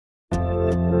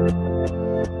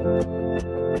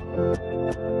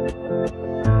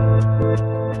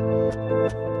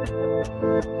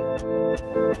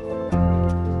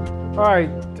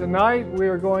right, tonight we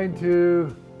are going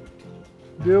to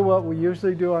do what we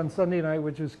usually do on Sunday night,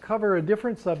 which is cover a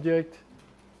different subject,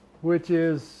 which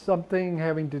is something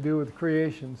having to do with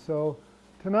creation. So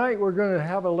tonight we're going to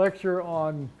have a lecture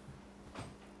on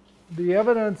the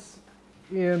evidence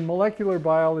in molecular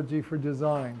biology for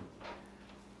design.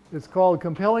 It's called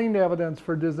Compelling Evidence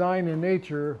for Design in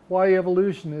Nature, Why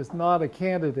Evolution is Not a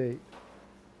Candidate.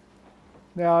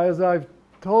 Now, as I've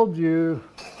told you,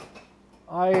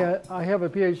 I have a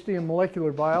PhD in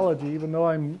molecular biology, even though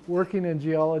I'm working in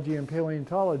geology and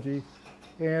paleontology.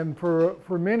 And for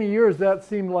many years, that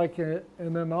seemed like an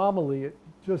anomaly. It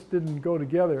just didn't go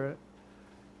together.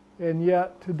 And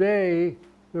yet today,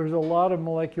 there's a lot of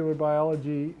molecular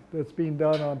biology that's being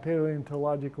done on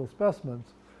paleontological specimens.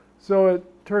 So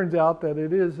it turns out that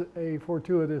it is a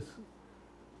fortuitous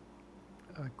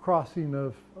crossing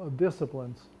of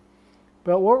disciplines.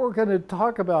 But what we're going to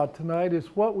talk about tonight is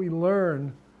what we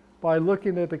learn by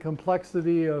looking at the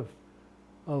complexity of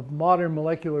modern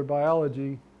molecular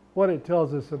biology, what it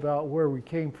tells us about where we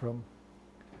came from.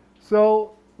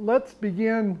 So let's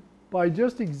begin by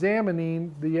just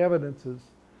examining the evidences.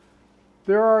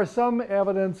 There are some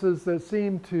evidences that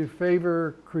seem to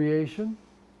favor creation,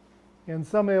 and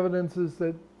some evidences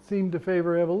that seem to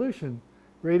favor evolution.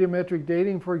 Radiometric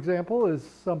dating, for example, is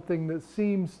something that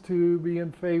seems to be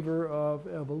in favor of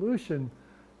evolution.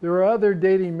 There are other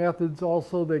dating methods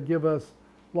also that give us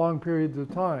long periods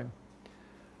of time.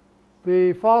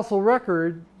 The fossil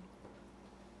record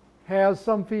has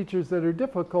some features that are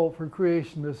difficult for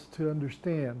creationists to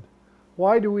understand.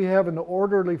 Why do we have an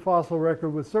orderly fossil record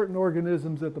with certain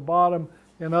organisms at the bottom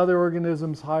and other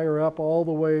organisms higher up all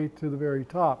the way to the very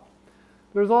top?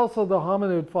 There's also the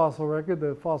hominid fossil record,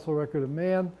 the fossil record of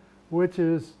man, which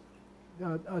is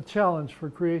a challenge for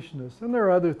creationists. And there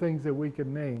are other things that we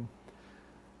can name.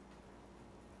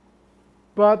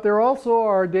 But there also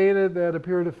are data that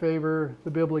appear to favor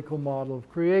the biblical model of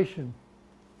creation.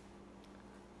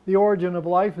 The origin of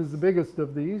life is the biggest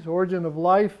of these. Origin of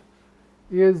life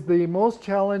is the most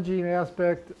challenging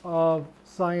aspect of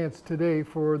science today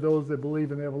for those that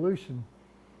believe in evolution.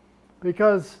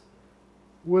 Because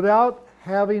without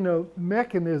having a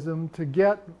mechanism to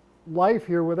get life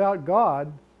here without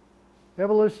God,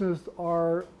 evolutionists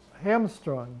are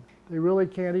hamstrung. They really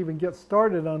can't even get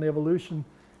started on evolution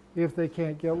if they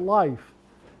can't get life.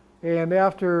 And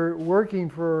after working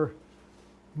for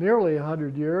nearly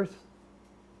 100 years,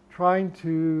 trying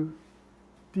to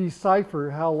decipher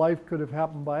how life could have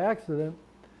happened by accident,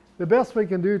 the best we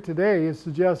can do today is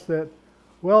suggest that,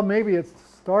 well, maybe it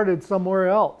started somewhere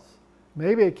else.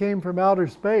 Maybe it came from outer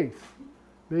space,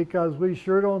 because we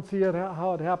sure don't see it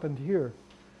how it happened here.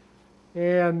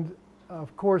 And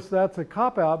of course, that's a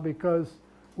cop-out because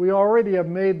we already have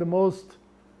made the most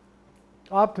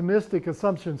optimistic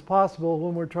assumptions possible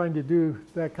when we're trying to do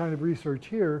that kind of research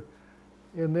here.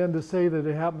 And then to say that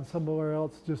it happened somewhere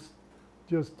else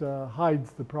just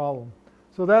hides the problem.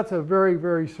 So that's a very,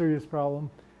 very serious problem.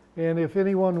 And if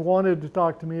anyone wanted to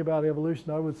talk to me about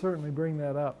evolution, I would certainly bring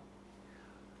that up.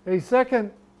 A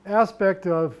second aspect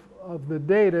of the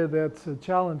data that's a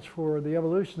challenge for the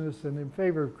evolutionists and in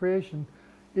favor of creation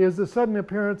is the sudden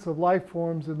appearance of life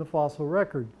forms in the fossil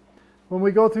record. When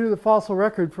we go through the fossil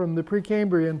record from the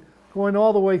Precambrian, going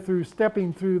all the way through,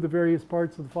 stepping through the various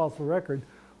parts of the fossil record,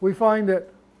 we find that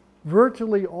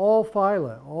virtually all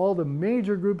phyla, all the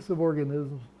major groups of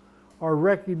organisms, are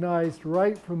recognized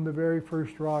right from the very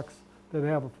first rocks that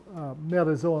have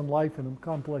metazoan life in them,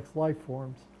 complex life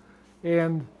forms.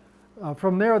 And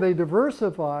from there they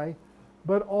diversify,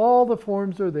 but all the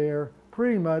forms are there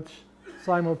pretty much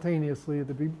simultaneously at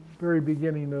the very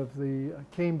beginning of the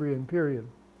Cambrian period.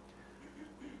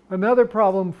 Another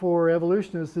problem for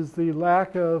evolutionists is the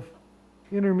lack of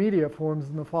intermediate forms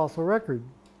in the fossil record.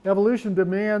 Evolution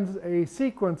demands a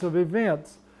sequence of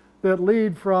events that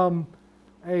lead from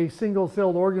a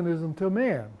single-celled organism to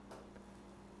man.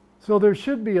 So there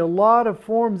should be a lot of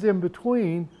forms in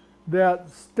between that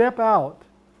step out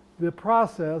the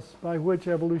process by which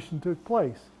evolution took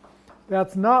place.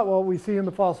 That's not what we see in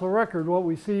the fossil record. What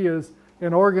we see is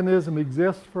an organism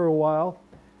exists for a while,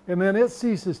 and then it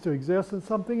ceases to exist and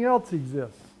something else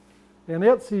exists. And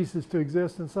it ceases to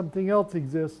exist and something else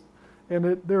exists,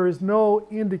 and there is no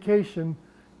indication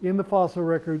in the fossil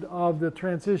record of the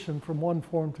transition from one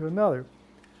form to another.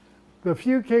 The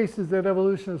few cases that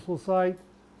evolutionists will cite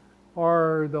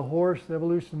are the horse, the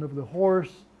evolution of the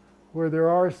horse, where there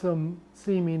are some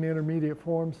seeming intermediate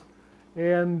forms,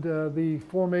 and the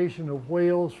formation of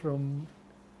whales from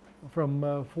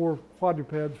four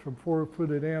quadrupeds, from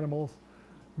four-footed animals.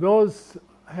 Those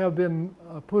have been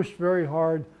pushed very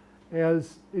hard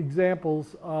as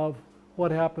examples of what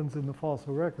happens in the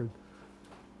fossil record.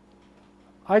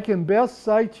 I can best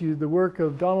cite you the work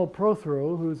of Donald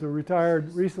Prothero, who's a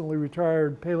recently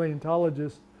retired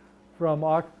paleontologist from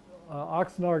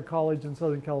Oxnard College in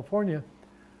Southern California,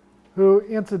 who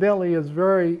incidentally is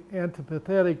very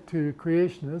antipathetic to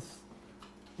creationists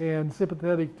and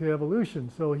sympathetic to evolution.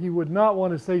 So he would not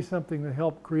want to say something that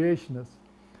helped creationists.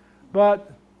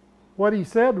 But what he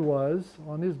said was,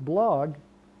 on his blog,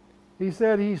 he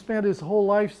said he spent his whole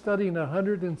life studying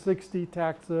 160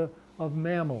 taxa of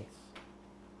mammals.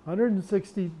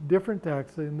 160 different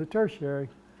taxa in the tertiary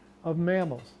of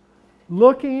mammals,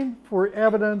 looking for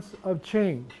evidence of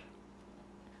change.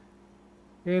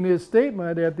 And his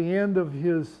statement at the end of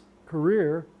his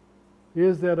career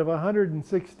is that of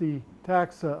 160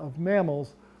 taxa of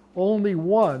mammals, only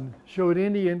one showed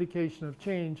any indication of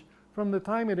change from the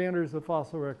time it enters the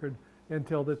fossil record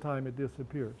until the time it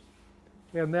disappears.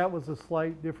 And that was a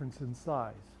slight difference in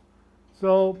size.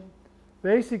 So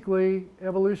basically,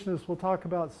 evolutionists will talk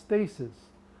about stasis.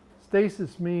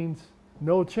 Stasis means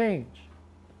no change.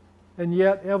 And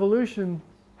yet evolution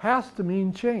has to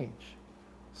mean change.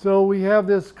 So we have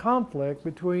this conflict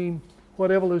between what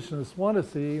evolutionists want to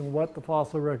see and what the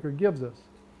fossil record gives us.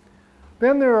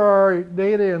 Then there are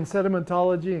data in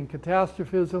sedimentology and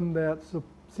catastrophism that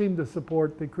seem to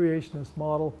support the creationist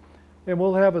model, and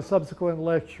we'll have a subsequent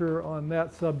lecture on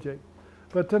that subject.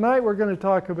 But tonight we're going to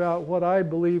talk about what I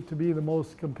believe to be the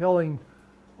most compelling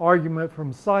argument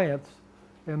from science,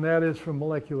 and that is from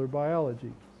molecular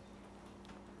biology.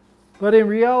 But in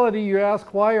reality, you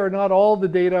ask, why are not all the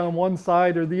data on one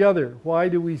side or the other? Why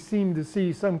do we seem to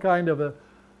see some kind of a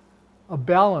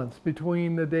balance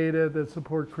between the data that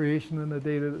support creation and the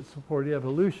data that support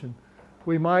evolution?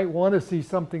 We might want to see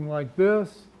something like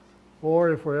this,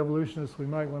 or if we're evolutionists, we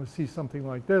might want to see something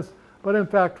like this. But in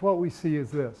fact, what we see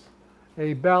is this: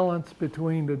 a balance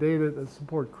between the data that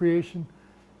support creation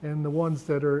and the ones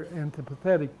that are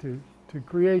antipathetic to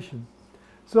creation.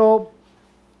 So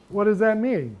what does that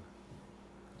mean?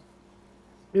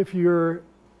 If you're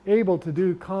able to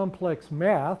do complex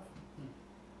math,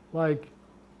 like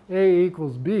A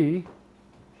equals B,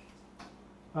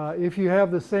 if you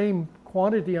have the same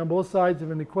quantity on both sides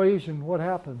of an equation, what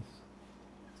happens?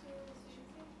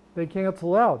 They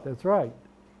cancel out, that's right.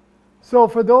 So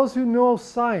for those who know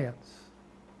science,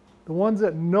 the ones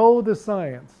that know the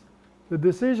science, the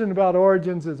decision about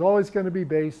origins is always going to be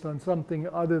based on something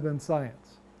other than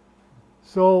science.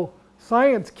 So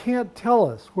science can't tell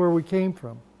us where we came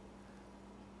from.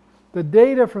 The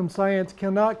data from science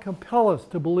cannot compel us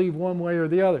to believe one way or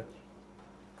the other.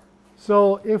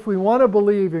 So if we want to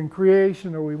believe in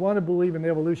creation or we want to believe in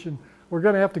evolution, we're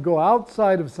going to have to go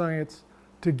outside of science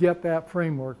to get that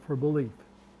framework for belief.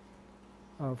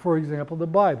 For example, the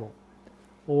Bible.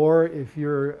 Or if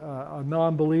you're a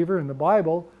non-believer in the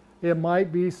Bible, it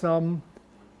might be some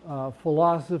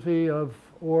philosophy of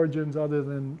origins other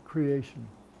than creation.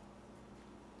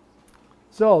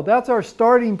 So that's our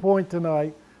starting point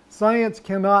tonight. Science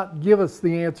cannot give us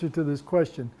the answer to this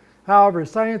question. However,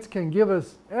 science can give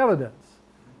us evidence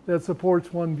that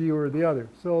supports one view or the other.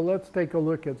 So let's take a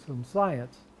look at some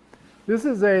science. This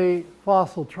is a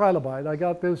fossil trilobite. I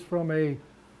got this from a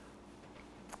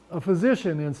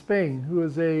physician in Spain who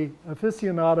is an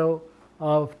aficionado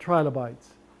of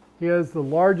trilobites. He has the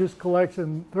largest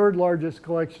collection, third largest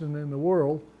collection in the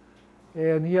world,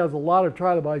 and he has a lot of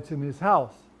trilobites in his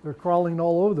house. They're crawling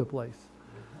all over the place.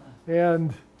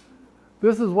 And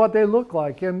this is what they look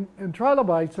like. And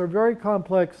trilobites are very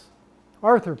complex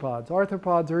arthropods.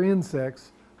 Arthropods are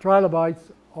insects.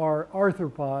 Trilobites are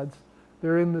arthropods.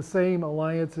 They're in the same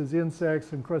alliance as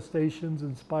insects and crustaceans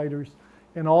and spiders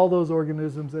and all those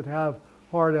organisms that have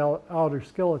hard outer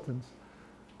skeletons.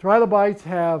 Trilobites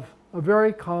have a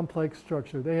very complex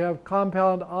structure. They have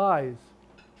compound eyes.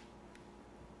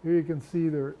 Here you can see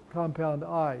their compound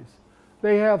eyes.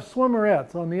 They have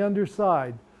swimmerets on the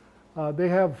underside. They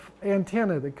have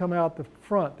antennae that come out the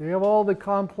front. They have all the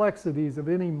complexities of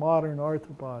any modern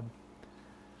arthropod.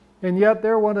 And yet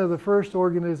they're one of the first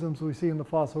organisms we see in the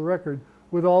fossil record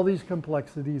with all these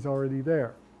complexities already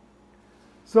there.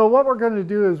 So what we're going to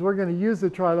do is we're going to use the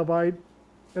trilobite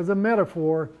as a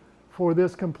metaphor for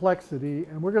this complexity.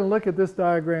 And we're going to look at this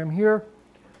diagram here.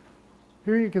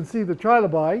 Here you can see the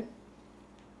trilobite.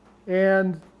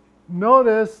 And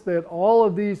notice that all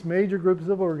of these major groups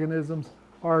of organisms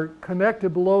are connected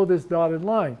below this dotted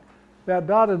line. That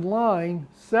dotted line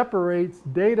separates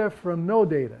data from no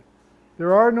data.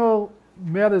 There are no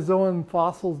metazoan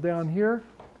fossils down here.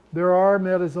 There are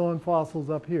metazoan fossils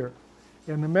up here.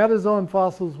 And the metazoan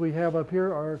fossils we have up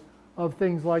here are of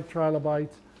things like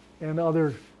trilobites and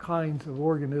other kinds of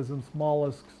organisms,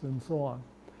 mollusks and so on.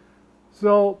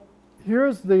 So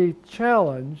here's the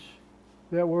challenge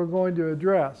that we're going to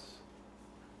address.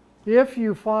 If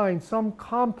you find some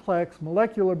complex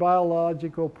molecular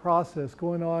biological process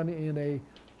going on in a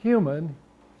human,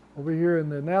 over here in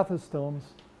the gnathostomes,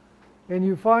 and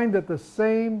you find that the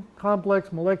same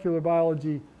complex molecular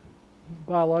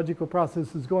biological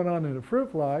process is going on in a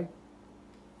fruit fly,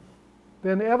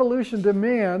 then evolution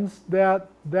demands that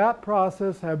that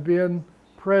process have been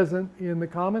present in the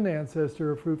common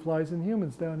ancestor of fruit flies and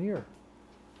humans down here.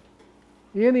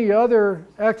 Any other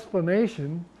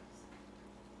explanation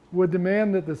would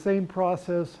demand that the same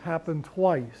process happen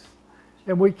twice.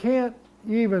 And we can't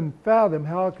even fathom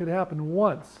how it could happen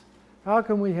once. How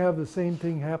can we have the same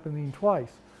thing happening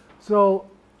twice? So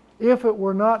if it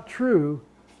were not true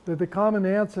that the common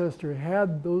ancestor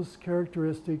had those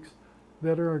characteristics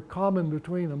that are common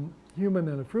between a human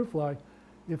and a fruit fly,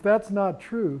 if that's not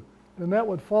true, then that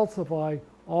would falsify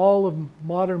all of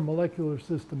modern molecular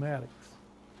systematics.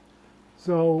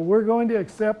 So we're going to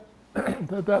accept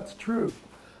that that's true.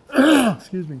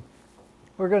 Excuse me.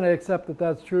 We're going to accept that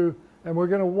that's true, and we're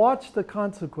going to watch the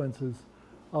consequences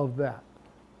of that.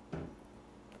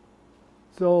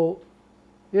 So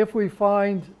if we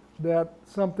find that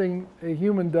something a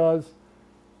human does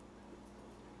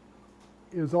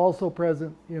is also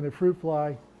present in a fruit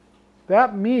fly,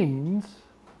 that means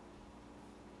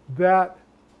that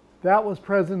that was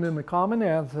present in the common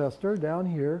ancestor down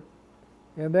here,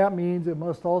 and that means it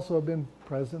must also have been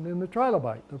present in the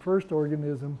trilobite, the first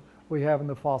organism we have in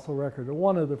the fossil record, or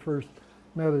one of the first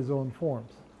metazoan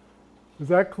forms. Is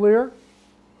that clear?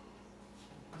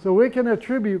 So we can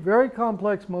attribute very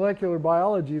complex molecular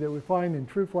biology that we find in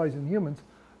fruit flies and humans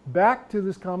back to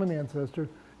this common ancestor,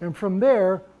 and from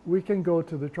there we can go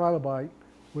to the trilobite,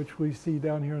 which we see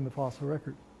down here in the fossil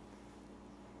record.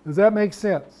 Does that make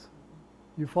sense?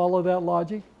 You follow that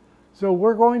logic? So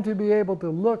we're going to be able to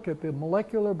look at the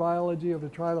molecular biology of the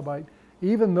trilobite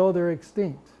even though they're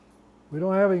extinct. We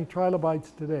don't have any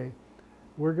trilobites today.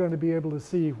 We're going to be able to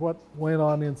see what went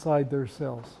on inside their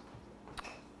cells.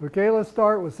 Okay, let's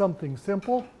start with something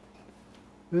simple.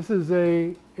 This is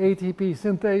a ATP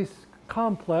synthase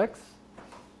complex.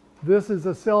 This is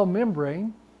a cell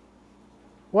membrane.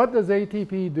 What does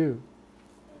ATP do?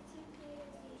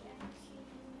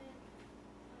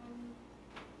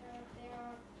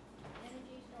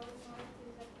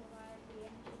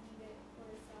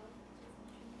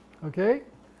 Okay,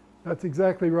 that's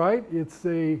exactly right.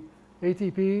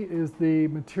 ATP is the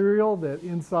material that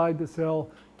inside the cell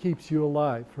keeps you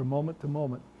alive from moment to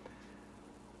moment.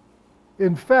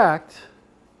 In fact,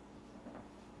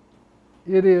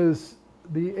 it is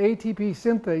the ATP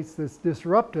synthase that's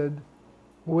disrupted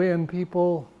when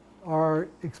people are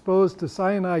exposed to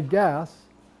cyanide gas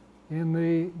in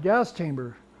the gas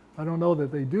chamber. I don't know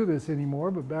that they do this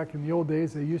anymore, but back in the old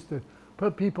days they used to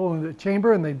put people in the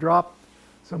chamber and they drop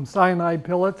some cyanide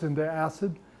pellets into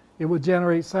acid. It would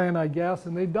generate cyanide gas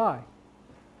and they'd die.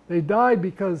 They died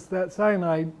because that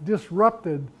cyanide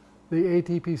disrupted the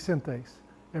ATP synthase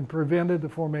and prevented the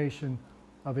formation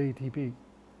of ATP.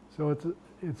 So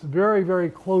it's very, very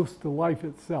close to life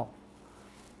itself.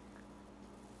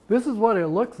 This is what it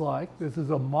looks like. This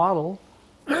is a model.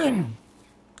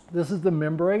 This is the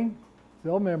membrane,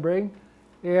 cell membrane.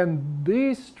 And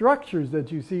these structures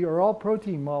that you see are all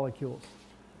protein molecules.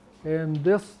 And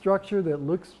this structure that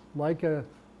looks like a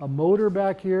motor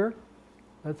back here,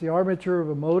 that's the armature of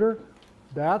a motor.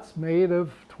 That's made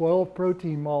of 12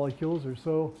 protein molecules or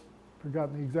so,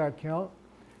 forgotten the exact count.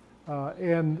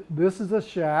 And this is a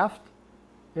shaft,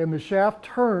 and the shaft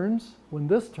turns. When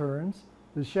this turns,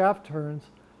 the shaft turns,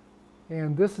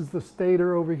 and this is the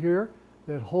stator over here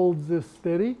that holds this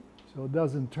steady so it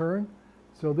doesn't turn.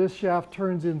 So this shaft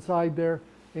turns inside there,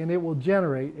 and it will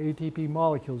generate ATP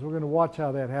molecules. We're going to watch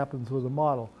how that happens with a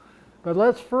model. But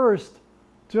let's first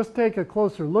just take a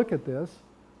closer look at this.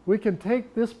 We can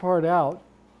take this part out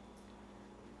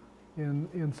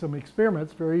in some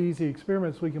experiments, very easy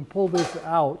experiments. We can pull this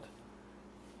out,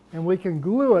 and we can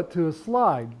glue it to a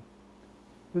slide.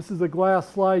 This is a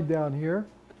glass slide down here.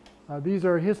 These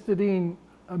are histidine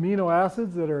amino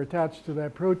acids that are attached to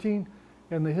that protein,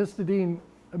 and the histidine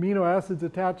amino acids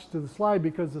attached to the slide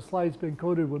because the slide's been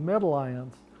coated with metal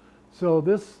ions. So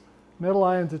this metal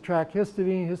ions attract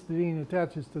histidine, histidine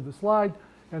attaches to the slide,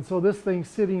 and so this thing's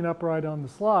sitting upright on the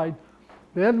slide.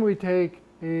 Then we take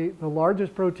the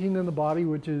largest protein in the body,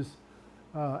 which is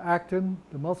actin,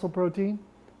 the muscle protein,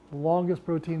 the longest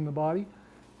protein in the body,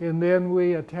 and then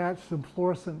we attach some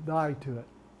fluorescent dye to it.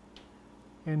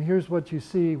 And here's what you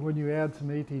see when you add some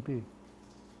ATP.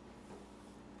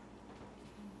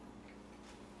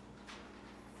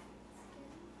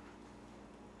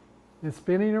 It's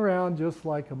spinning around just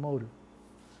like a motor.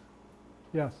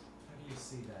 Yes? How do you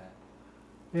see that?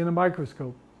 In a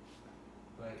microscope.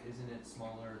 But isn't it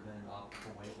smaller than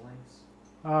optical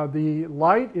wavelengths? The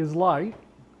light is light,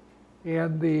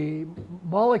 and the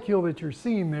molecule that you're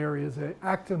seeing there is an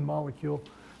actin molecule,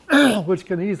 which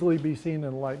can easily be seen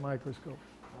in a light microscope.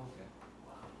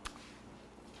 Okay.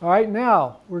 All right,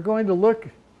 now we're going to look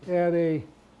at a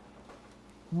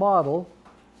model,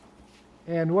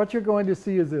 and what you're going to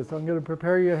see is this. I'm going to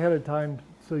prepare you ahead of time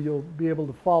so you'll be able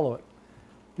to follow it.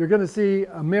 You're going to see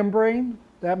a membrane.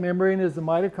 That membrane is the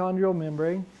mitochondrial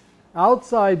membrane.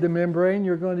 Outside the membrane,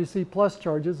 you're going to see plus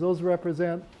charges. Those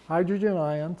represent hydrogen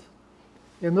ions.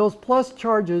 And those plus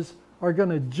charges are going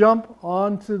to jump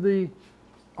onto the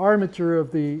armature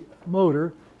of the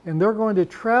motor, and they're going to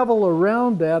travel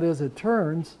around that as it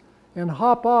turns and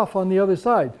hop off on the other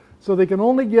side. So they can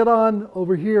only get on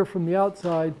over here from the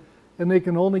outside, and they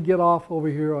can only get off over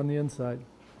here on the inside.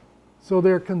 So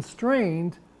they're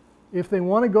constrained. If they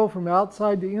want to go from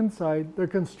outside to inside, they're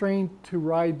constrained to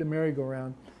ride the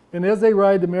merry-go-round. And as they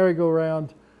ride the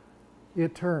merry-go-round,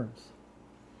 it turns.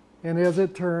 And as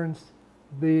it turns,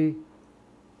 the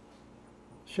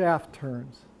shaft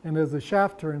turns. And as the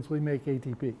shaft turns, we make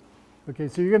ATP. Okay,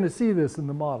 so you're going to see this in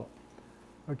the model.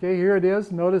 Okay, here it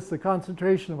is. Notice the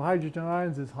concentration of hydrogen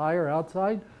ions is higher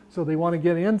outside, so they want to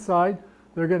get inside.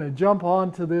 They're going to jump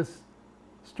onto this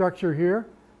structure here,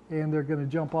 and they're going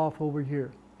to jump off over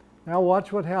here. Now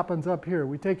watch what happens up here.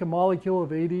 We take a molecule of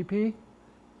ADP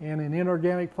and an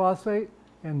inorganic phosphate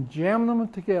and jam them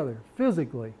together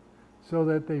physically so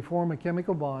that they form a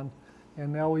chemical bond,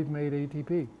 and now we've made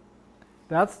ATP.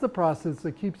 That's the process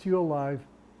that keeps you alive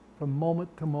from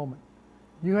moment to moment.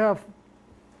 You have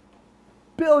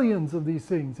billions of these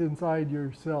things inside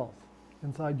your cells,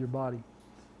 inside your body.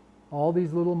 All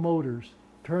these little motors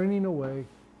turning away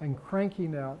and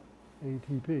cranking out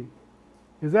ATP.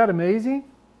 Is that amazing?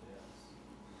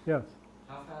 Yes. Yes.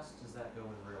 How fast does that go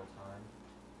in real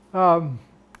time?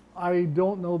 I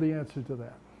don't know the answer to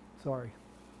that. Sorry.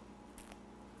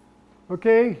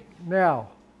 Okay, now,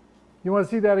 you want to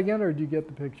see that again, or did you get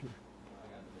the picture? I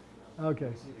got the picture.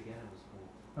 Okay. See it again, it was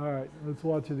cool. All right, let's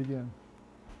watch it again.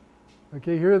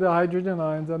 Okay, here are the hydrogen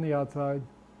ions on the outside,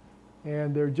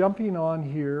 and they're jumping on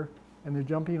here, and they're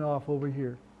jumping off over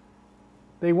here.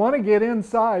 They want to get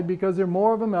inside because there are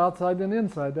more of them outside than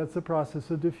inside. That's the process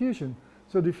of diffusion.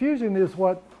 So diffusion is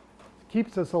what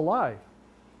keeps us alive.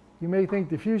 You may think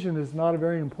diffusion is not a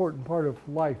very important part of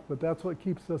life, but that's what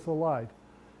keeps us alive.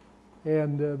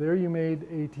 And there you made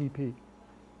ATP.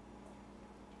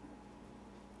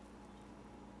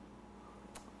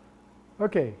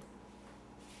 Okay.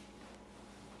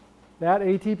 That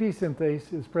ATP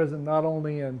synthase is present not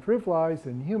only in fruit flies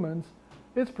and humans,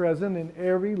 it's present in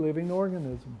every living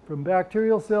organism, from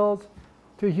bacterial cells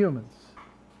to humans.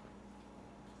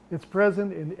 It's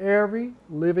present in every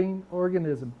living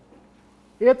organism.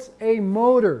 It's a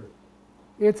motor.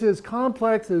 It's as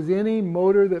complex as any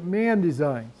motor that man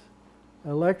designs.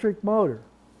 Electric motor.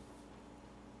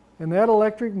 And that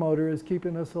electric motor is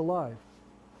keeping us alive.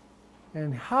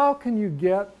 And how can you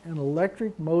get an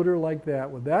electric motor like that,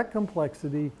 with that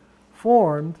complexity,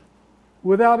 formed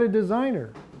without a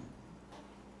designer?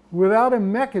 Without a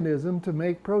mechanism to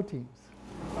make proteins?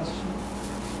 Question.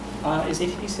 Is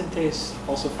ATP synthase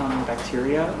also found in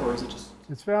bacteria, or is it just...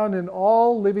 It's found in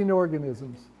all living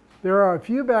organisms. There are a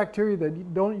few bacteria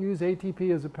that don't use ATP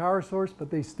as a power source,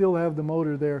 but they still have the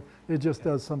motor there. It just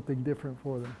does something different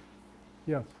for them.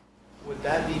 Yes? Would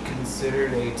that be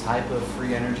considered a type of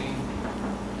free energy?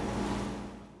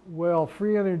 Well,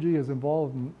 free energy is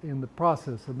involved in the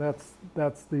process, and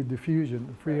that's the diffusion.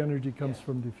 The free energy comes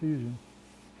from diffusion.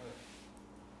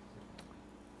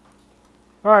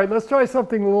 All right, let's try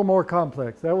something a little more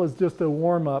complex. That was just a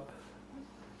warm-up.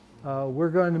 We're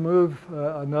going to move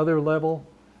another level,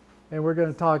 and we're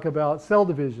going to talk about cell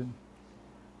division.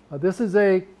 This is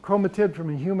a chromatid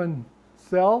from a human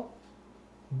cell.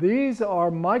 These are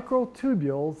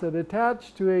microtubules that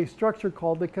attach to a structure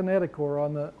called the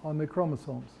kinetochore on the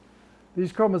chromosomes.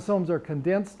 These chromosomes are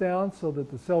condensed down so that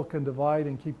the cell can divide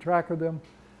and keep track of them.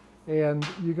 And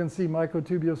you can see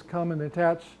microtubules come and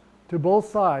attach to both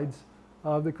sides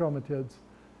of the chromatids.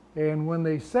 And when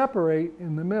they separate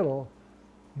in the middle,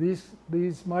 these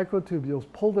microtubules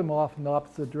pull them off in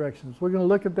opposite directions. We're going to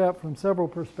look at that from several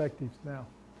perspectives now.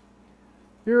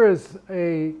 Here is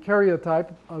a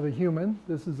karyotype of a human.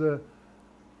 This is a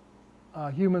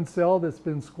human cell that's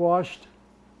been squashed,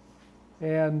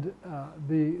 and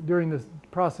during the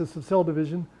process of cell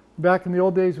division. Back in the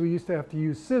old days, we used to have to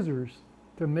use scissors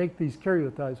to make these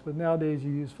karyotypes, but nowadays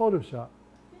you use Photoshop.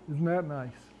 Isn't that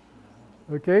nice?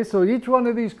 Okay, so each one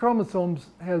of these chromosomes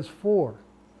has 4.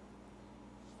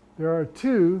 There are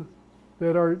 2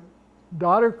 that are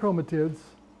daughter chromatids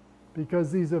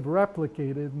because these have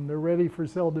replicated and they're ready for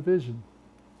cell division.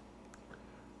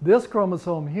 This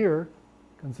chromosome here,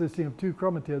 consisting of 2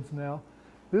 chromatids now,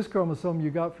 this chromosome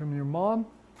you got from your mom,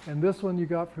 and this one you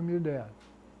got from your dad.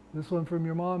 This one from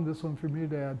your mom, this one from your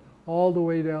dad, all the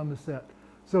way down the set.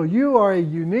 So you are a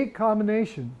unique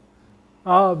combination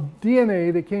of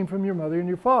DNA that came from your mother and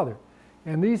your father.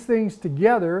 And these things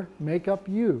together make up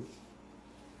you.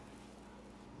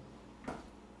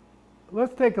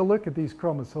 Let's take a look at these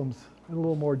chromosomes in a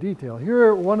little more detail.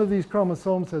 Here, one of these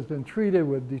chromosomes has been treated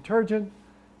with detergent,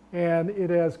 and it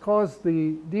has caused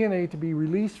the DNA to be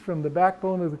released from the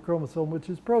backbone of the chromosome, which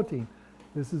is protein.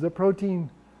 This is a protein,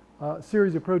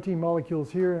 series of protein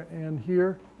molecules here and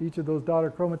here, each of those daughter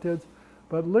chromatids.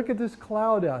 But look at this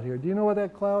cloud out here. Do you know what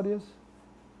that cloud is?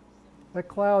 That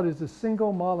cloud is a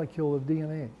single molecule of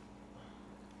DNA.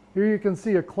 Here you can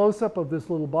see a close-up of this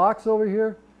little box over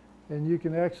here, and you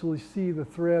can actually see the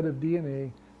thread of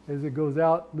DNA as it goes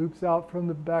out, loops out from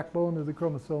the backbone of the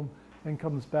chromosome and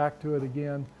comes back to it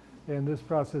again, and this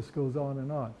process goes on and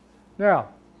on. Now,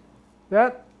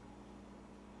 that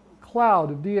cloud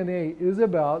of DNA is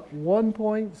about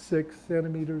 1.6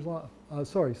 centimeters long,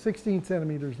 16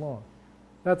 centimeters long.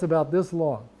 That's about this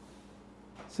long.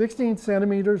 16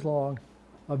 centimeters long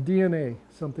of DNA,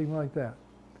 something like that,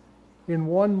 in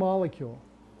one molecule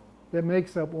that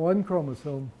makes up one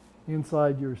chromosome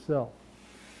inside your cell.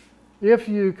 If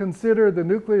you consider the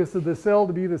nucleus of the cell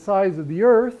to be the size of the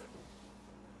Earth,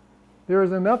 there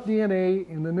is enough DNA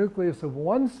in the nucleus of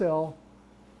one cell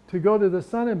to go to the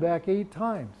sun and back 8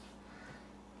 times.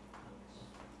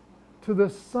 To the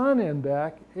sun and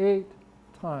back 8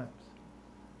 times.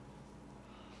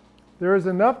 There is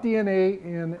enough DNA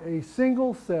in a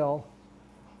single cell.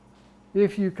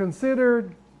 If you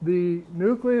considered the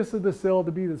nucleus of the cell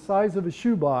to be the size of a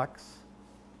shoebox,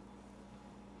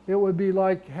 it would be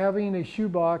like having a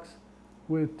shoebox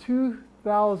with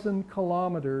 2,000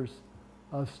 kilometers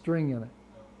of string in it.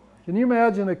 Can you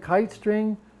imagine a kite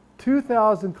string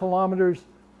 2,000 kilometers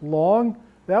long?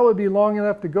 That would be long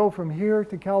enough to go from here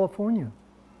to California.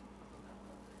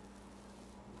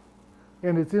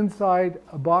 And it's inside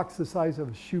a box the size of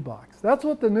a shoebox. That's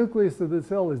what the nucleus of the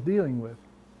cell is dealing with.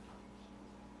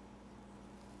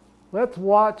 Let's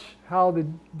watch how the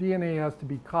DNA has to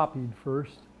be copied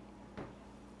first.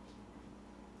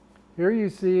 Here you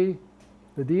see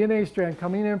the DNA strand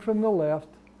coming in from the left,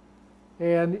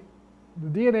 and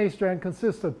the DNA strand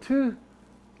consists of 2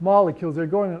 molecules. They're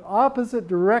going in opposite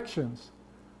directions.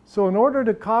 So in order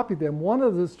to copy them, one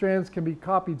of the strands can be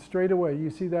copied straight away. You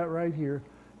see that right here.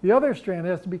 The other strand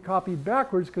has to be copied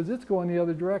backwards because it's going the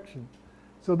other direction.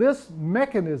 So this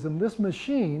mechanism, this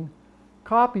machine,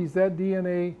 copies that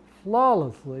DNA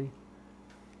flawlessly,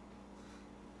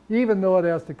 even though it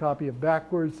has to copy it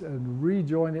backwards and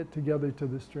rejoin it together to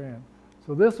the strand.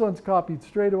 So this one's copied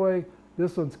straight away,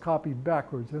 this one's copied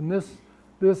backwards. And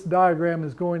this diagram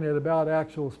is going at about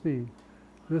actual speed.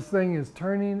 This thing is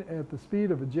turning at the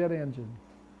speed of a jet engine.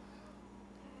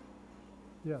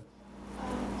 Yes? So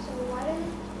why does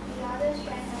the other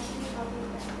strand have to be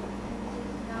copied backwards and this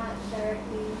is not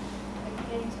directly like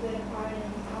getting split apart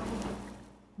and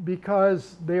copied?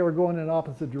 Because they are going in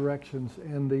opposite directions,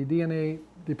 and the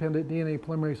dependent DNA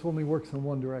polymerase only works in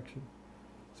one direction.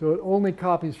 So it only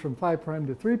copies from 5'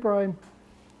 to 3',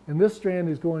 and this strand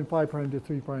is going 5' to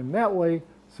 3' that way,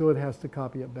 so it has to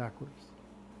copy it backwards.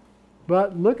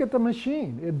 But look at the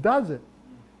machine. It does it.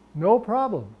 No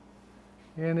problem.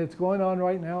 And it's going on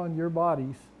right now in your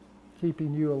bodies,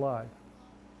 keeping you alive.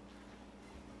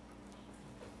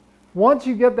 Once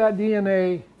you get that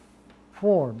DNA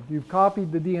formed, you've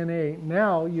copied the DNA,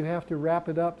 now you have to wrap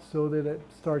it up so that it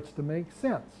starts to make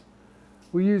sense.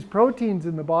 We use proteins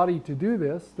in the body to do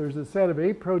this. There's a set of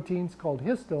 8 proteins called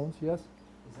histones. Yes?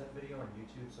 Is that video on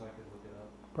YouTube so I could look it up?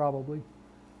 Probably.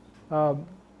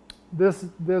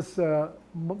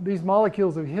 These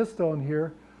molecules of histone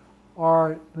here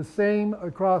are the same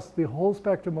across the whole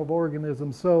spectrum of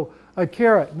organisms. So a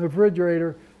carrot in the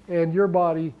refrigerator and your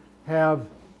body have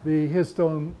the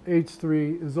histone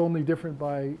H3 is only different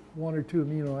by 1 or 2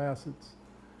 amino acids.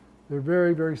 They're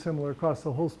very, very similar across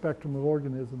the whole spectrum of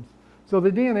organisms. So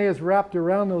the DNA is wrapped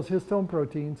around those histone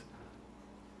proteins,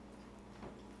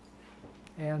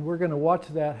 and we're going to watch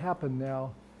that happen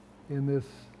now in this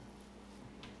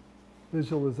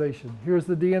visualization. Here's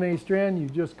the DNA strand. You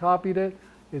just copied it.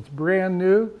 It's brand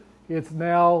new. It's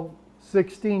now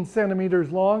 16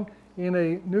 centimeters long in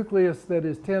a nucleus that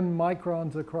is 10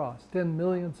 microns across, 10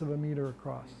 millionths of a meter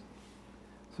across.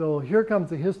 So here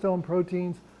comes the histone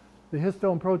proteins. The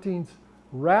histone proteins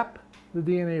wrap the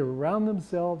DNA around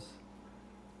themselves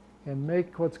and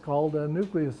make what's called a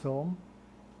nucleosome.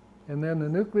 And then the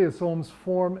nucleosomes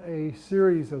form a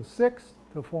series of 6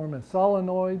 to form a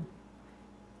solenoid.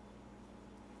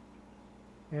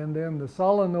 And then the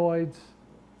solenoids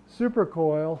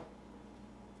supercoil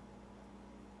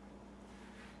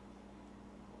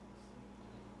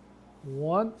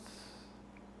once,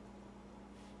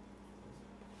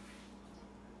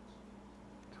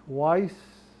 twice,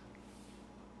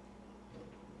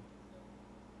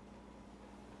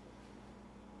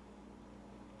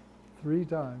 three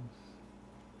times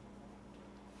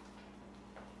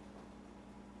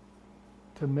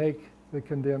to make the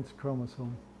condensed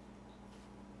chromosome.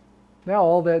 Now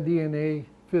all that DNA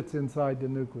fits inside the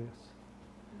nucleus.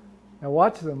 Now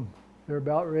watch them. They're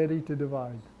about ready to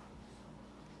divide.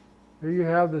 Here you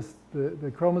have this,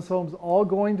 the chromosomes all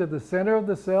going to the center of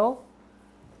the cell.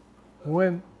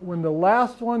 When the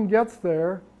last one gets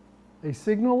there, a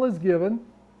signal is given,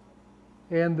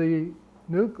 and the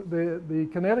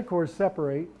kinetochores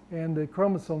separate, and the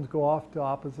chromosomes go off to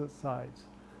opposite sides.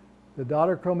 The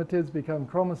daughter chromatids become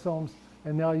chromosomes,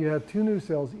 and now you have 2 new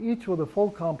cells, each with a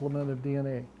full complement of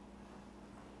DNA.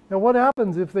 Now what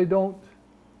happens if they don't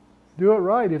do it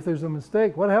right, if there's a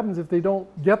mistake? What happens if they don't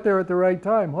get there at the right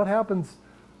time? What happens?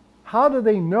 How do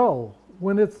they know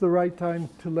when it's the right time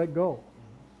to let go?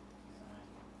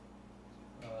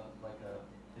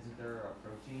 Isn't there a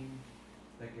protein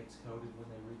that gets coded when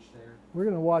they reach there? We're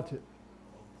going to watch it.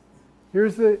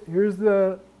 Here's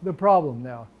the problem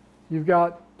now. You've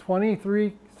got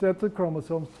 23 sets of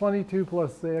chromosomes, 22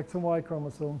 plus the X and Y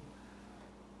chromosome.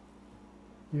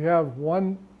 You have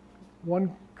one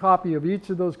copy of each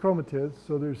of those chromatids,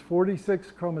 so there's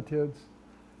 46 chromatids.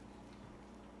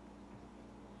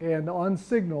 And on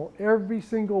signal, every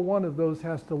single one of those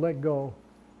has to let go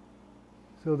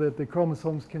so that the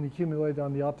chromosomes can accumulate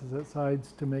on the opposite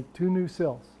sides to make 2 new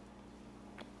cells.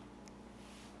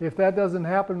 If that doesn't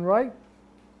happen right,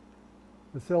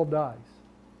 the cell dies.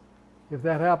 If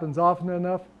that happens often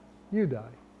enough, you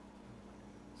die.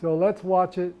 So let's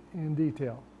watch it in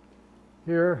detail.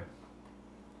 Here,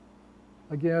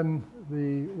 again,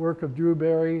 the work of Drew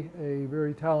Berry, a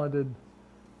very talented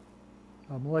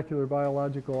molecular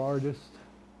biological artist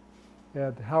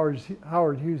at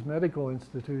Howard Hughes Medical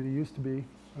Institute. He used to be.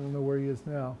 I don't know where he is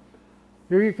now.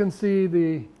 Here you can see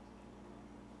the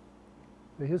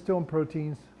histone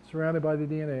proteins surrounded by the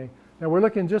DNA. Now we're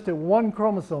looking just at one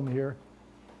chromosome here.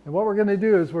 And what we're going to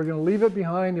do is we're going to leave it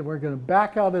behind and we're going to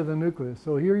back out of the nucleus.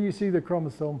 So here you see the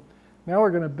chromosome. Now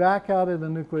we're going to back out of the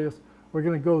nucleus. We're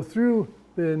going to go through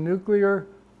the nuclear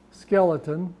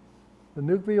skeleton, the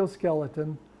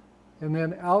nucleoskeleton, and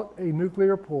then out a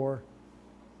nuclear pore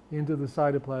into the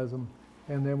cytoplasm.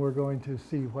 And then we're going to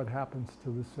see what happens to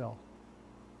the cell.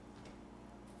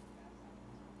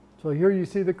 So here you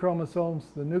see the chromosomes.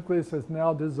 The nucleus has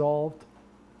now dissolved.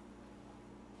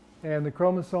 And the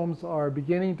chromosomes are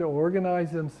beginning to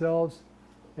organize themselves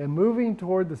and moving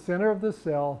toward the center of the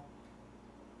cell.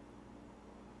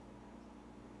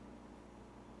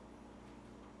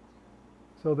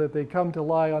 So that they come to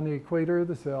lie on the equator of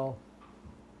the cell.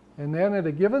 And then at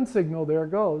a given signal, there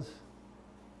it goes.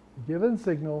 A given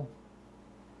signal,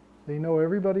 they know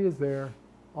everybody is there.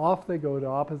 Off they go to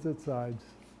opposite sides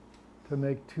to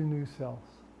make 2 new cells.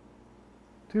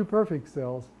 2 perfect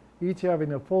cells, each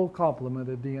having a full complement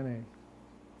of DNA.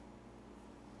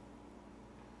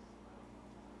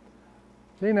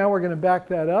 Okay, now we're going to back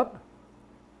that up.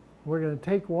 We're going to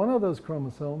take one of those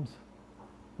chromosomes,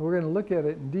 and we're going to look at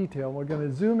it in detail. We're going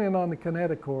to zoom in on the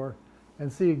kinetochore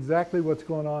and see exactly what's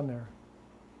going on there.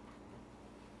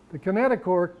 The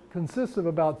kinetochore consists of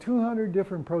about 200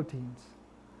 different proteins.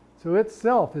 So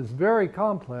itself is very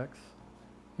complex.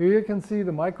 Here you can see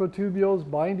the microtubules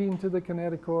binding to the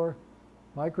kinetochore.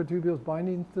 Microtubules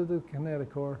binding to the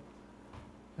kinetochore.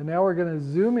 And now we're going to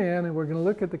zoom in and we're going to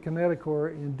look at the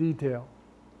kinetochore in detail.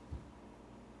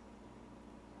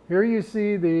 Here you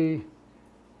see the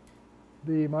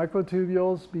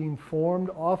microtubules being formed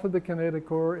off of the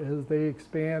kinetochore as they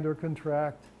expand or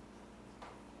contract.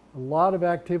 A lot of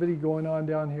activity going on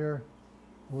down here.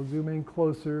 We'll zoom in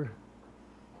closer.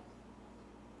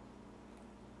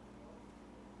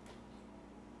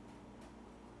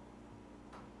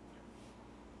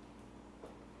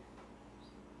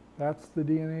 That's the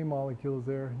DNA molecules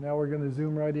there. Now we're going to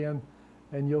zoom right in,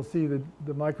 and you'll see the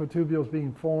microtubules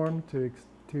being formed to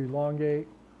elongate.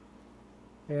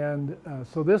 And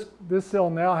so this cell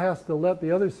now has to let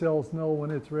the other cells know when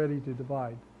it's ready to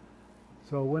divide.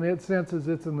 So when it senses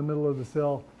it's in the middle of the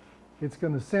cell, it's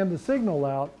going to send a signal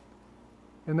out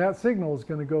And that signal is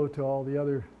going to go to all the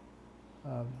other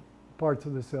parts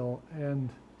of the cell and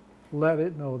let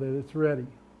it know that it's ready.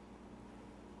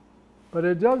 But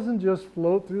it doesn't just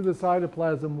float through the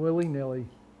cytoplasm willy-nilly.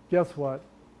 Guess what?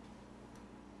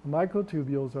 The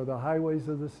microtubules are the highways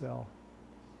of the cell.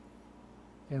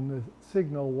 And the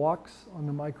signal walks on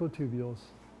the microtubules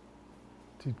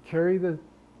to carry the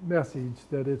message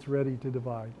that it's ready to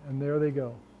divide. And there they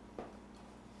go.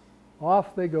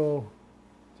 Off they go,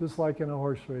 just like in a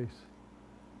horse race.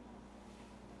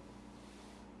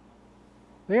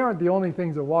 They aren't the only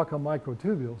things that walk on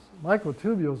microtubules.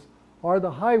 Microtubules are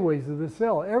the highways of the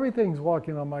cell. Everything's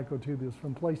walking on microtubules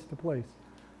from place to place.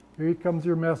 Here comes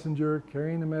your messenger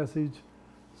carrying the message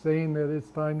saying that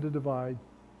it's time to divide.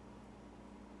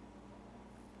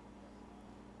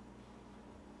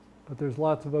 But there's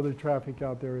lots of other traffic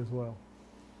out there as well.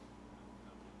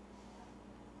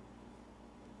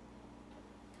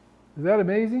 Is that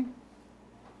amazing?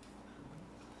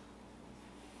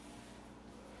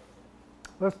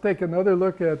 Let's take another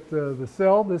look at the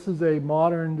cell. This is a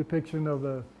modern depiction of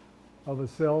a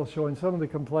cell showing some of the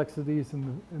complexities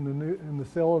in the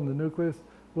cell and the nucleus.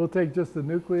 We'll take just the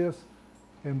nucleus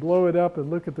and blow it up and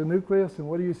look at the nucleus. And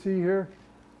what do you see here?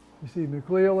 You see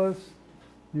nucleolus.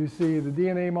 You see the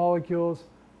DNA molecules.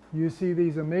 You see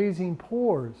these amazing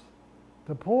pores.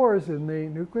 The pores in the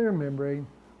nuclear membrane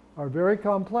are very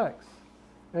complex.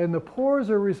 And the pores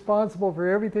are responsible for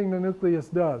everything the nucleus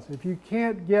does. If you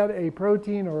can't get a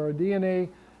protein or a DNA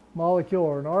molecule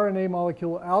or an RNA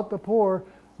molecule out the pore,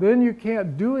 then you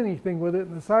can't do anything with it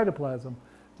in the cytoplasm.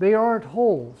 They aren't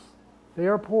holes. They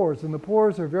are pores. And the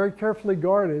pores are very carefully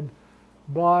guarded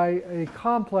by a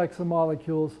complex of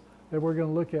molecules that we're going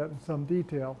to look at in some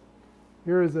detail.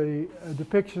 Here is a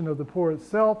depiction of the pore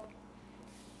itself.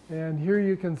 And here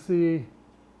you can see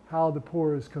how the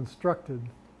pore is constructed.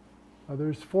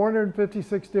 There's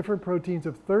 456 different proteins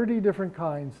of 30 different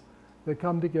kinds that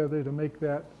come together to make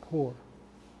that pore.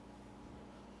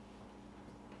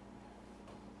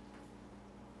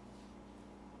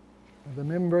 The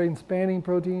membrane spanning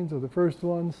proteins are the first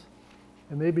ones,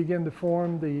 and they begin to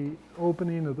form the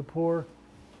opening of the pore,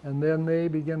 and then they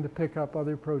begin to pick up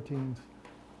other proteins,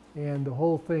 and the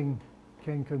whole thing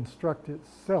can construct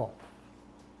itself.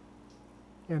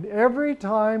 And every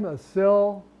time a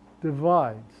cell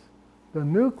divides, the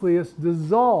nucleus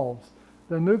dissolves.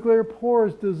 The nuclear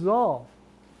pores dissolve.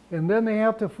 And then they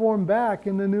have to form back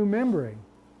in the new membrane.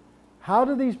 How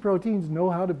do these proteins know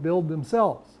how to build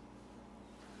themselves?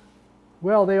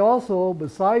 Well, they also,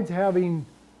 besides having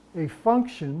a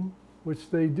function, which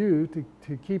they do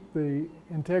to keep the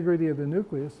integrity of the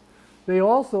nucleus, they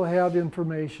also have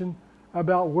information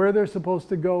about where they're supposed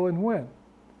to go and when,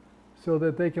 so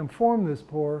that they can form this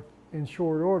pore in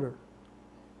short order.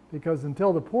 Because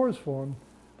until the pores form,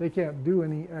 they can't do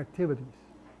any activities.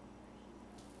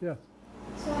 Yes?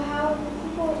 So how do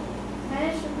people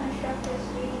manage to construct this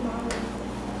 3D model?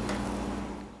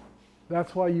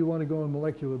 That's why you want to go in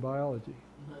molecular biology.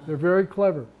 They're very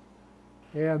clever.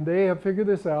 And they have figured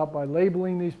this out by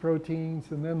labeling these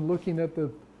proteins and then looking at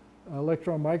the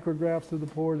electron micrographs of the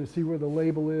pore to see where the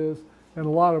label is, and a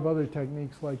lot of other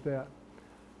techniques like that.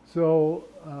 So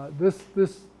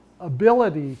this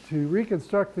ability to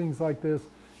reconstruct things like this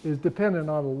is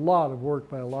dependent on a lot of work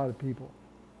by a lot of people.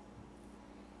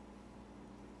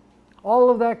 All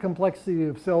of that complexity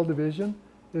of cell division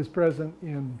is present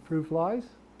in fruit flies.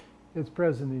 It's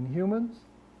present in humans.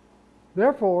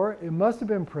 Therefore, it must have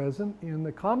been present in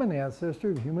the common ancestor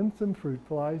of humans and fruit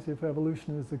flies, if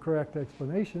evolution is the correct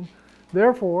explanation.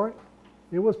 Therefore,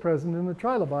 it was present in the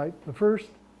trilobite, the first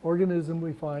organism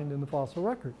we find in the fossil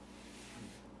record.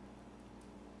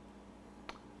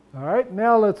 All right,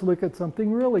 now let's look at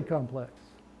something really complex.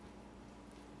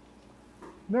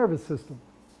 Nervous system.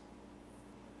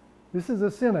 This is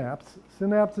a synapse.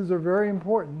 Synapses are very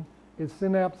important. It's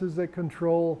synapses that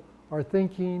control our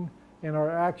thinking and our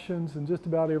actions and just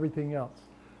about everything else.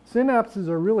 Synapses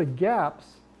are really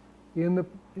gaps in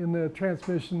the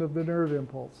transmission of the nerve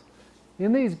impulse.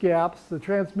 In these gaps, the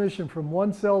transmission from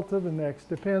one cell to the next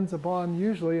depends upon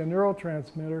usually a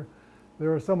neurotransmitter.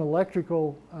 There are some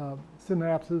electrical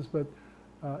synapses, but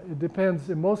it depends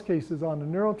in most cases on a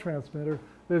neurotransmitter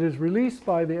that is released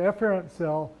by the efferent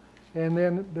cell, and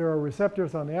then there are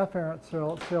receptors on the efferent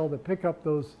cell that pick up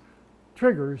those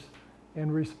triggers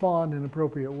and respond in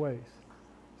appropriate ways.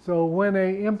 So when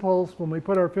when we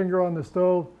put our finger on the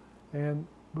stove, and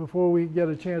before we get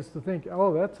a chance to think,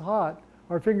 oh, that's hot,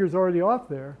 our finger's already off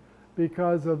there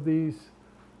because of these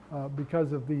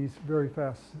very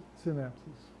fast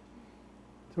synapses.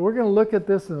 So we're going to look at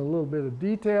this in a little bit of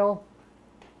detail.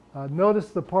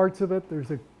 Notice the parts of it.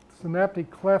 There's a synaptic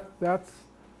cleft, that's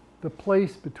the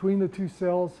place between the two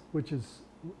cells, which is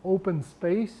open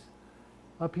space.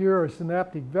 Up here are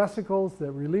synaptic vesicles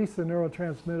that release the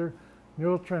neurotransmitter.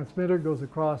 Neurotransmitter goes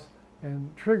across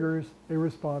and triggers a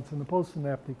response in the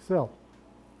postsynaptic cell.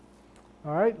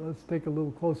 All right, let's take a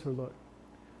little closer look.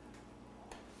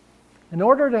 In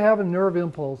order to have a nerve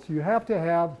impulse, you have to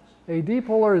have a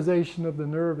depolarization of the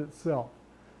nerve itself.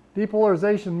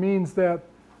 Depolarization means that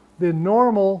the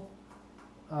normal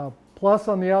plus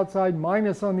on the outside,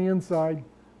 minus on the inside,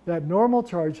 that normal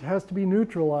charge has to be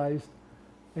neutralized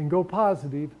and go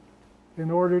positive in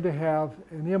order to have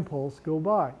an impulse go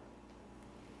by.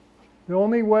 The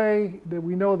only way that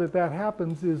we know that that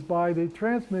happens is by the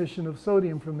transmission of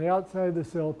sodium from the outside of the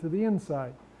cell to the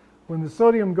inside. When the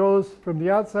sodium goes from the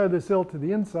outside of the cell to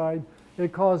the inside,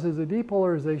 it causes a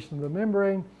depolarization of the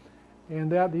membrane,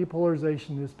 and that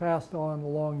depolarization is passed on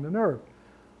along the nerve.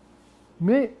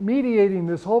 Mediating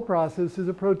this whole process is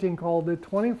a protein called the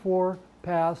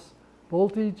 24-pass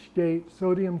voltage gate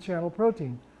sodium channel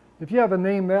protein. If you have a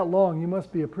name that long, you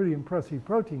must be a pretty impressive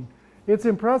protein. It's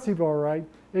impressive, all right.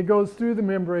 It goes through the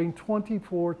membrane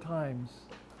 24 times.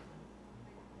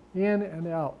 In and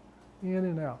out, in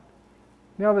and out.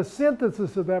 Now the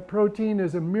synthesis of that protein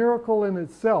is a miracle in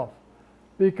itself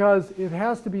because it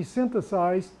has to be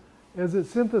synthesized. As it's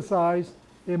synthesized,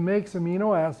 it makes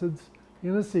amino acids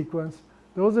in a sequence.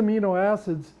 Those amino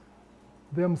acids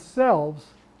themselves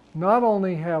not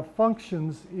only have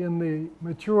functions in the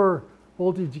mature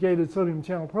voltage-gated sodium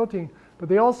channel protein, but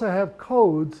they also have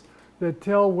codes that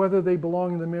tell whether they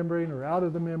belong in the membrane or out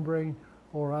of the membrane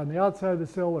or on the outside of the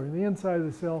cell or in the inside of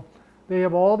the cell. They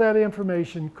have all that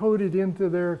information coded into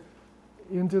their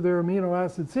amino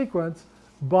acid sequence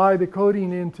by the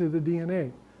coding into the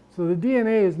DNA. So the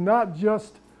DNA is not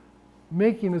just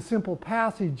making a simple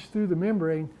passage through the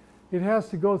membrane. It has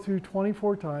to go through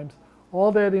 24 times.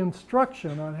 All that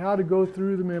instruction on how to go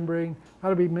through the membrane, how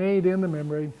to be made in the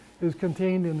membrane, is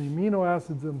contained in the amino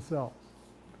acids themselves.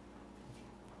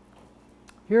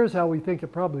 Here's how we think it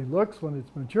probably looks when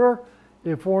it's mature.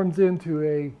 It forms into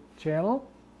a channel,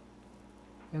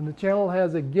 and the channel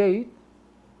has a gate,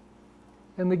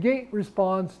 and the gate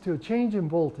responds to a change in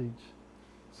voltage.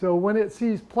 So when it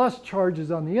sees plus charges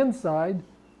on the inside,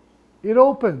 it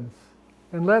opens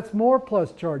and lets more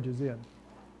plus charges in.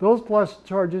 Those plus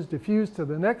charges diffuse to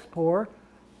the next pore.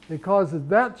 It causes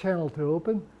that channel to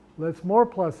open, lets more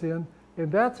plus in, and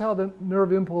that's how the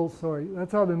nerve impulse,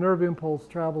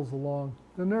 travels along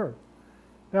the nerve.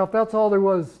 Now, if that's all there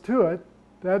was to it,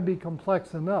 that'd be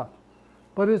complex enough.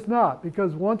 But it's not,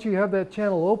 because once you have that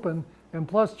channel open and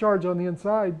plus charge on the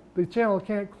inside, the channel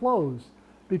can't close.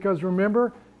 Because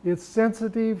remember, it's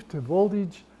sensitive to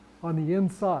voltage on the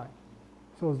inside.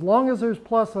 So as long as there's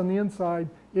plus on the inside,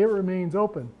 it remains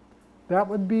open. That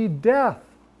would be death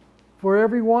for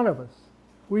every one of us.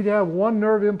 We'd have one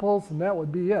nerve impulse and that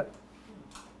would be it.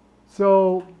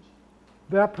 So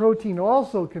that protein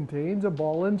also contains a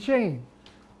ball and chain.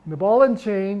 And the ball and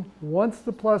chain, once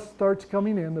the plus starts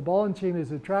coming in, the ball and chain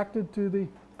is attracted to the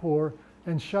pore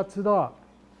and shuts it off.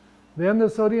 Then the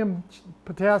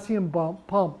sodium-potassium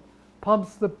pump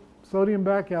pumps the sodium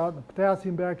back out and the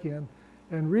potassium back in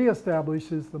and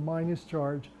reestablishes the minus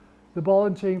charge. The ball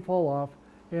and chain fall off,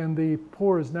 and the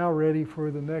pore is now ready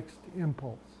for the next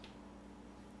impulse.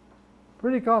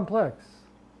 Pretty complex.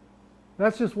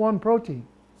 That's just one protein.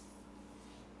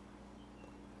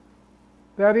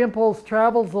 That impulse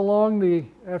travels along the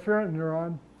afferent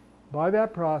neuron by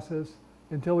that process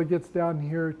until it gets down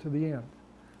here to the end.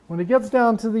 When it gets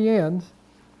down to the end,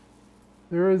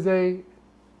 there is a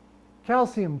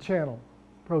calcium channel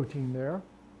protein there.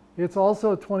 It's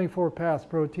also a 24-pass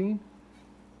protein.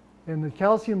 And the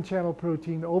calcium channel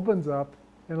protein opens up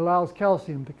and allows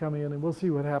calcium to come in, and we'll see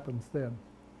what happens then.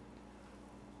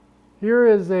 Here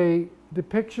is a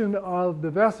depiction of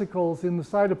the vesicles in the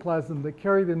cytoplasm that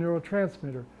carry the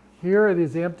neurotransmitter. Here it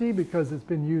is empty because it's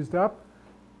been used up.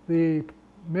 The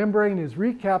membrane is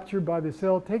recaptured by the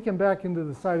cell, taken back into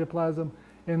the cytoplasm,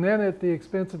 and then at the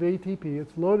expense of ATP,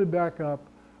 it's loaded back up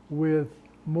with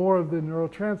more of the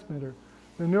neurotransmitter.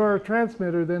 The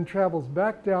neurotransmitter then travels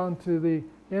back down to the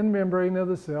end membrane of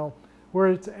the cell, where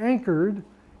it's anchored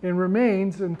and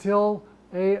remains until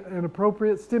an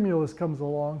appropriate stimulus comes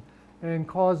along and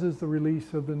causes the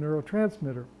release of the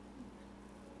neurotransmitter.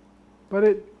 But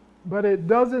it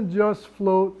doesn't just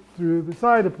float through the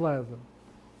cytoplasm.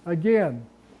 Again,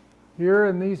 here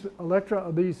in these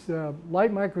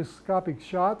light microscopic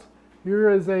shots, here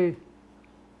is a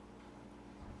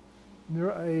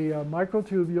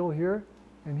microtubule here,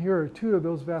 and here are two of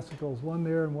those vesicles, one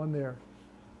there and one there.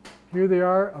 Here they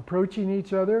are approaching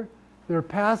each other. They're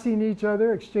passing each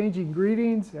other, exchanging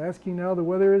greetings, asking how the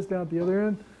weather is down at the other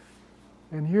end.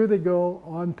 And here they go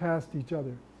on past each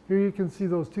other. Here you can see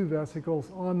those two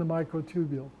vesicles on the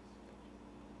microtubule.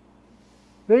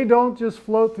 They don't just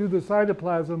float through the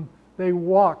cytoplasm, they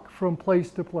walk from place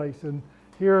to place. And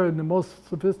here in the most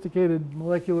sophisticated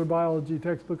molecular biology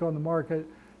textbook on the market,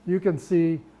 you can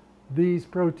see these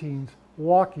proteins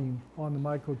walking on the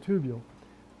microtubule.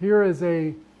 Here is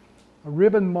a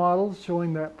ribbon model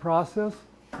showing that process.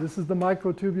 This is the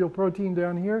microtubule protein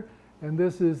down here, and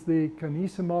this is the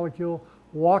kinesin molecule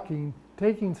walking,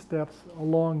 taking steps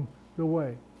along the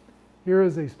way. Here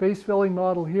is a space-filling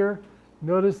model here.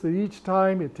 Notice that each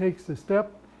time it takes a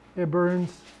step, it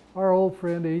burns our old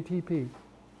friend ATP.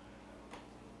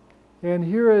 And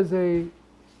here is a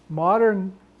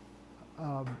modern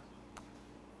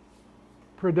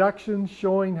production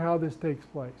showing how this takes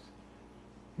place.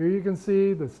 Here you can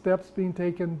see the steps being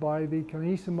taken by the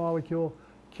kinesin molecule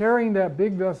carrying that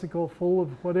big vesicle full of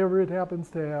whatever it happens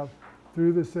to have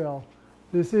through the cell.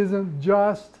 This isn't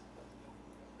just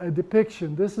a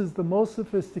depiction. This is the most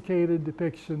sophisticated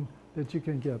depiction that you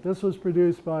can get. This was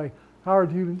produced by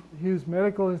Howard Hughes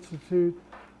Medical Institute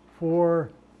for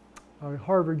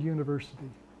Harvard University.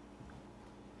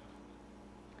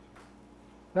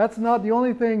 That's not the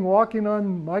only thing walking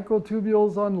on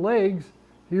microtubules on legs.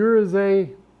 Here is a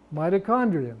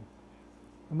mitochondrion.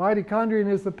 The mitochondrion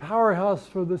is the powerhouse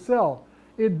for the cell.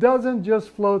 It doesn't just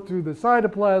float through the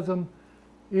cytoplasm,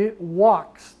 it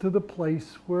walks to the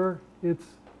place where its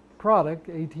product,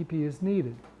 ATP, is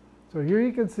needed. So here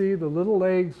you can see the little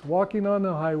legs walking on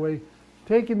the highway,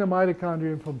 taking the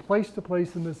mitochondrion from place to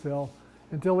place in the cell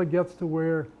until it gets to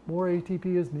where more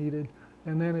ATP is needed,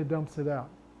 and then it dumps it out.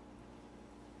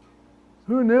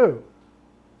 Who knew?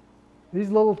 These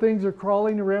little things are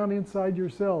crawling around inside your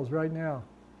cells right now,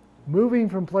 moving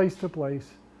from place to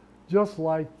place, just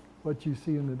like what you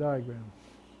see in the diagram.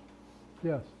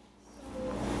 Yes?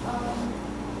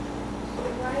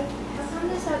 Right, how come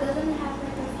the cell doesn't have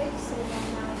like a fixed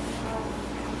amount of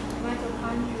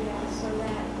mitochondria so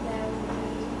that there would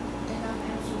be enough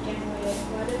energy generated?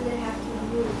 Why does it have to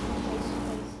move from place to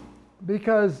place?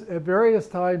 Because at various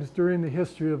times during the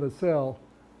history of a cell,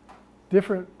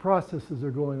 different processes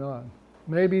are going on.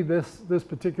 Maybe this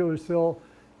particular cell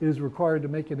is required to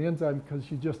make an enzyme because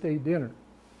you just ate dinner.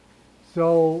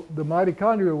 So the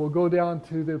mitochondria will go down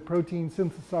to the protein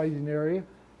synthesizing area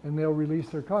and they'll release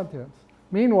their contents.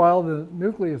 Meanwhile, the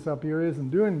nucleus up here isn't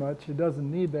doing much. It doesn't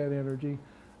need that energy,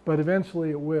 but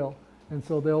eventually it will. And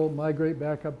so they'll migrate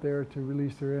back up there to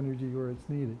release their energy where it's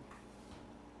needed.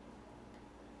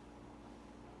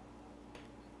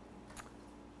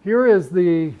 Here is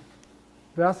the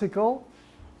vesicle.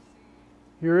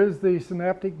 Here is the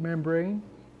synaptic membrane.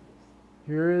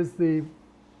 Here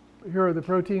are the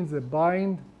proteins that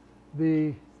bind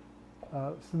the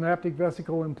synaptic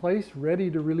vesicle in place,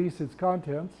 ready to release its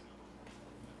contents.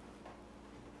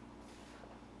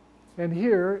 And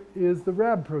here is the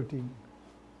Rab protein.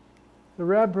 The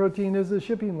Rab protein is a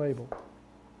shipping label.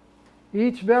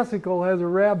 Each vesicle has a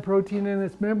Rab protein in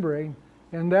its membrane,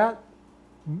 and that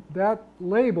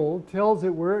label tells it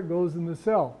where it goes in the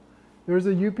cell. There's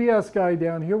a UPS guy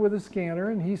down here with a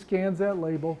scanner, and he scans that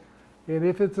label, and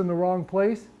if it's in the wrong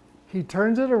place, he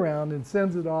turns it around and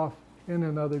sends it off in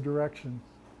another direction.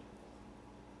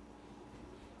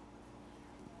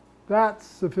 That's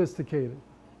sophisticated.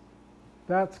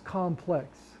 That's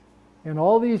complex. And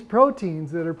all these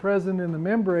proteins that are present in the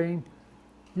membrane,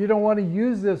 you don't want to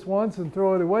use this once and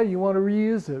throw it away. You want to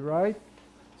reuse it, right?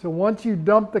 So once you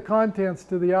dump the contents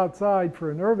to the outside for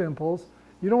a nerve impulse,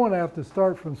 you don't want to have to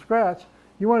start from scratch.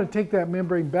 You want to take that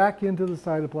membrane back into the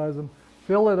cytoplasm,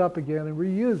 fill it up again, and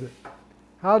reuse it.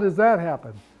 How does that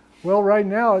happen? Well, right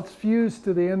now it's fused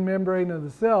to the end membrane of the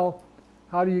cell.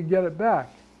 How do you get it back?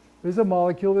 There's a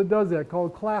molecule that does that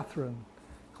called clathrin.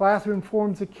 Clathrin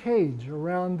forms a cage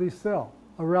around the cell,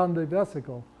 around the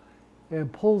vesicle,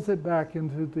 and pulls it back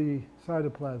into the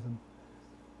cytoplasm.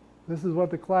 This is what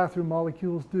the clathrin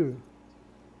molecules do.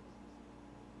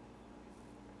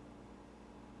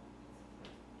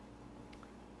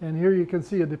 And here you can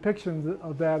see a depiction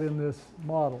of that in this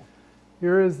model.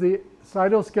 Here is the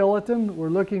cytoskeleton. We're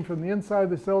looking from the inside of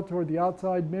the cell toward the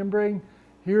outside membrane.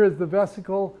 Here is the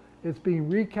vesicle. It's being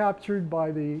recaptured by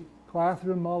the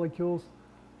clathrin molecules.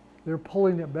 They're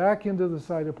pulling it back into the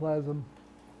cytoplasm,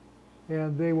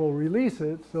 and they will release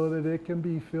it so that it can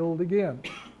be filled again.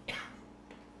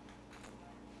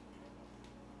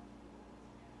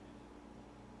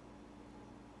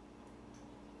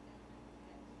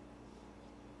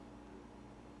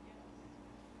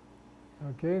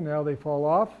 Okay, now they fall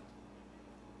off.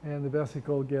 and the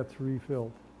vesicle gets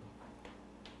refilled.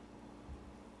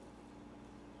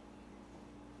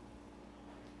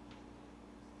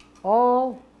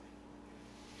 All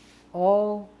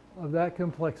of that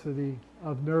complexity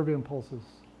of nerve impulses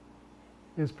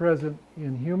is present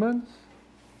in humans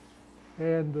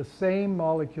and the same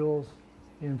molecules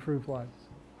in fruit flies.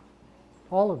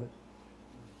 All of it.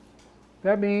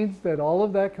 That means that all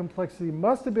of that complexity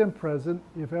must have been present,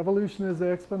 if evolution is the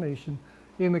explanation,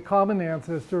 in the common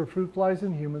ancestor of fruit flies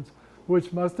and humans,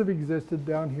 which must have existed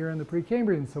down here in the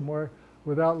Precambrian somewhere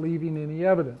without leaving any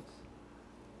evidence.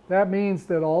 That means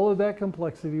that all of that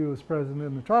complexity was present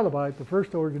in the trilobite, the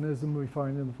first organism we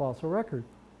find in the fossil record.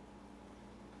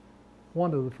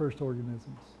 One of the first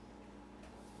organisms.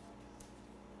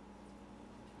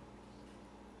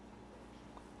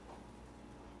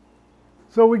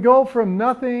 So we go from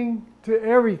nothing to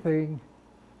everything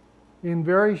in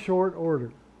very short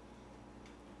order.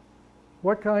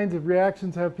 What kinds of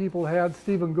reactions have people had?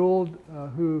 Stephen Gould,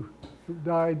 who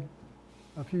died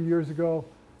a few years ago,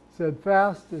 said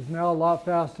fast is now a lot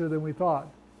faster than we thought.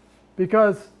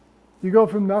 Because you go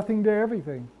from nothing to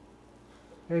everything.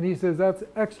 And he says that's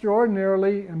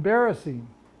extraordinarily embarrassing.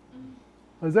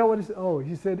 Is that what he said? Oh,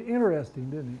 he said interesting,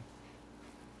 didn't he?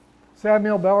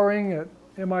 Samuel Bellering at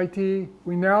MIT,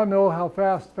 we now know how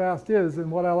fast is, and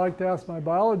what I like to ask my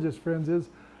biologist friends is,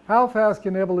 how fast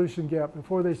can evolution get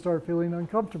before they start feeling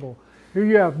uncomfortable? Here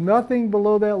you have nothing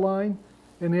below that line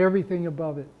and everything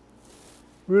above it.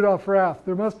 Rudolf Rath,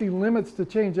 there must be limits to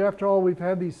change. After all, we've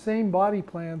had these same body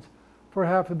plans for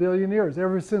 500 million years.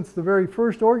 Ever since the very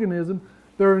first organism,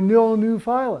 there are no new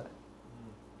phyla.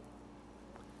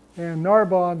 And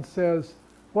Narbonne says,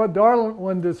 what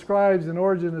Darwin describes in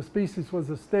Origin of Species was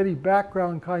a steady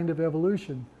background kind of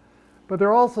evolution. But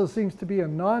there also seems to be a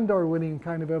non-Darwinian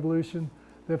kind of evolution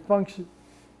that functions.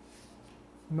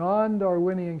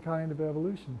 Non-Darwinian kind of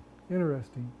evolution.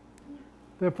 Interesting.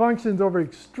 That functions over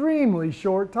extremely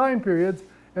short time periods.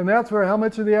 And that's where how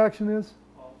much of the action is?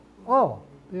 All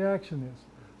the action is.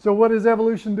 So what is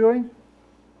evolution doing?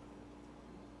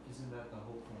 Isn't that the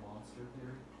hopeful monster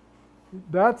theory?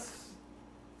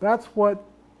 That's what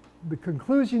the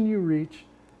conclusion you reach,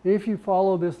 if you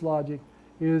follow this logic,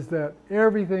 is that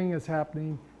everything is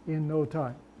happening in no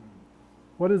time.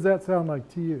 What does that sound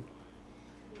like to you?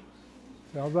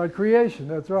 Sounds like creation,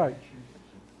 that's right.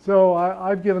 So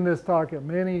I've given this talk at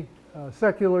many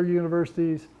secular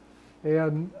universities,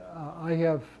 and I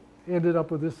have ended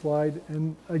up with this slide.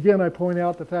 And again, I point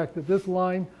out the fact that this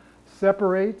line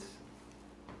separates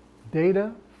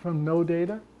data from no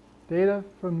data, data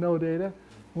from no data.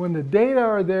 When the data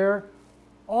are there,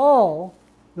 all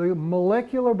the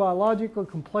molecular biological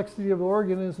complexity of the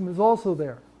organism is also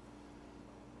there.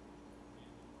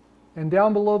 And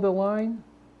down below the line,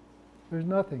 there's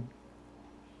nothing.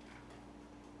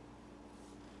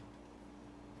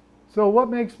 So what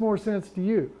makes more sense to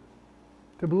you?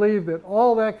 To believe that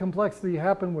all that complexity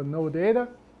happened with no data?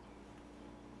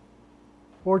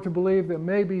 Or to believe that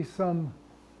maybe some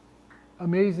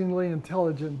amazingly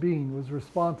intelligent being was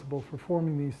responsible for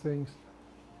forming these things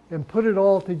and put it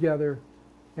all together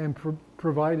and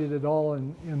provided it all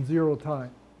in zero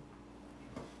time?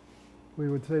 We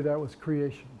would say that was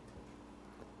creation.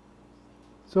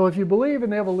 So if you believe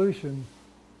in evolution,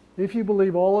 if you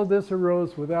believe all of this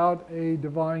arose without a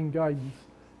divine guidance,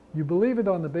 you believe it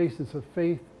on the basis of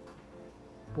faith,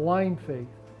 blind faith.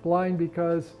 Blind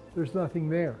because there's nothing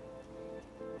there.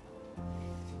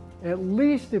 At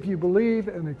least if you believe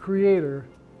in a creator,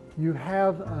 you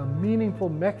have a meaningful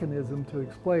mechanism to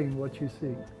explain what you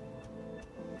see.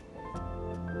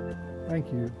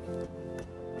 Thank you.